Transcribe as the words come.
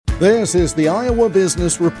This is the Iowa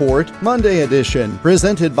Business Report, Monday edition,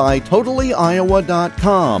 presented by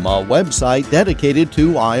TotallyIowa.com, a website dedicated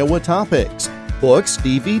to Iowa topics. Books,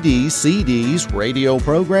 DVDs, CDs, radio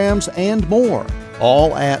programs, and more,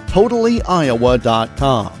 all at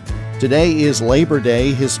TotallyIowa.com. Today is Labor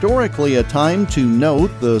Day, historically a time to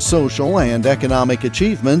note the social and economic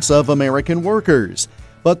achievements of American workers.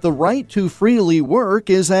 But the right to freely work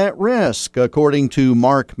is at risk, according to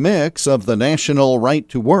Mark Mix of the National Right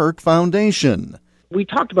to Work Foundation. We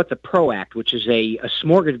talked about the PRO Act, which is a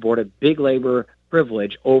smorgasbord of big labor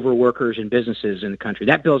privilege over workers and businesses in the country.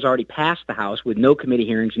 That bill's already passed the House with no committee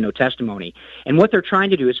hearings and no testimony. And what they're trying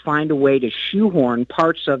to do is find a way to shoehorn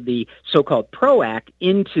parts of the so-called PRO Act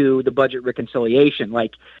into the budget reconciliation,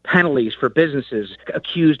 like penalties for businesses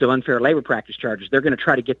accused of unfair labor practice charges. They're going to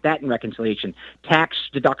try to get that in reconciliation. Tax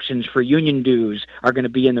deductions for union dues are going to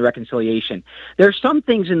be in the reconciliation. There are some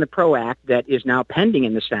things in the PRO Act that is now pending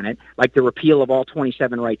in the Senate, like the repeal of all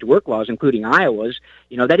 27 right-to-work laws, including Iowa's.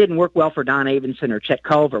 That didn't work well for Don Avenson or Chet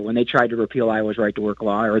Culver when they tried to repeal Iowa's right-to-work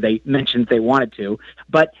law, or they mentioned they wanted to.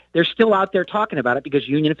 But they're still out there talking about it because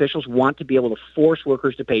union officials want to be able to force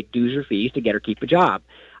workers to pay dues or fees to get or keep a job.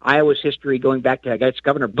 Iowa's history, going back to, I guess,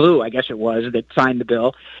 Governor Blue, that signed the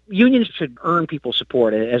bill. Unions should earn people's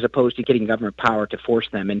support as opposed to getting government power to force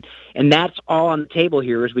them. And that's all on the table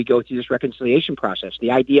here as we go through this reconciliation process. The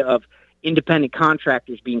idea of independent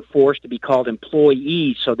contractors being forced to be called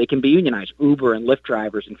employees so they can be unionized, Uber and Lyft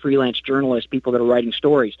drivers and freelance journalists, people that are writing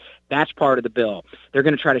stories. That's part of the bill. They're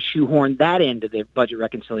going to try to shoehorn that into the budget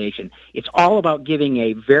reconciliation. It's all about giving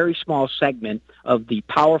a very small segment of the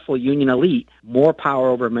powerful union elite more power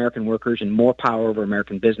over American workers and more power over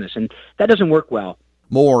American business. And that doesn't work well.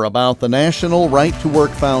 More about the National Right to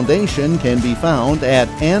Work Foundation can be found at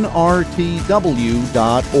nrtw.org.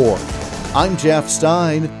 I'm Jeff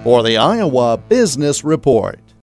Stein for the Iowa Business Report.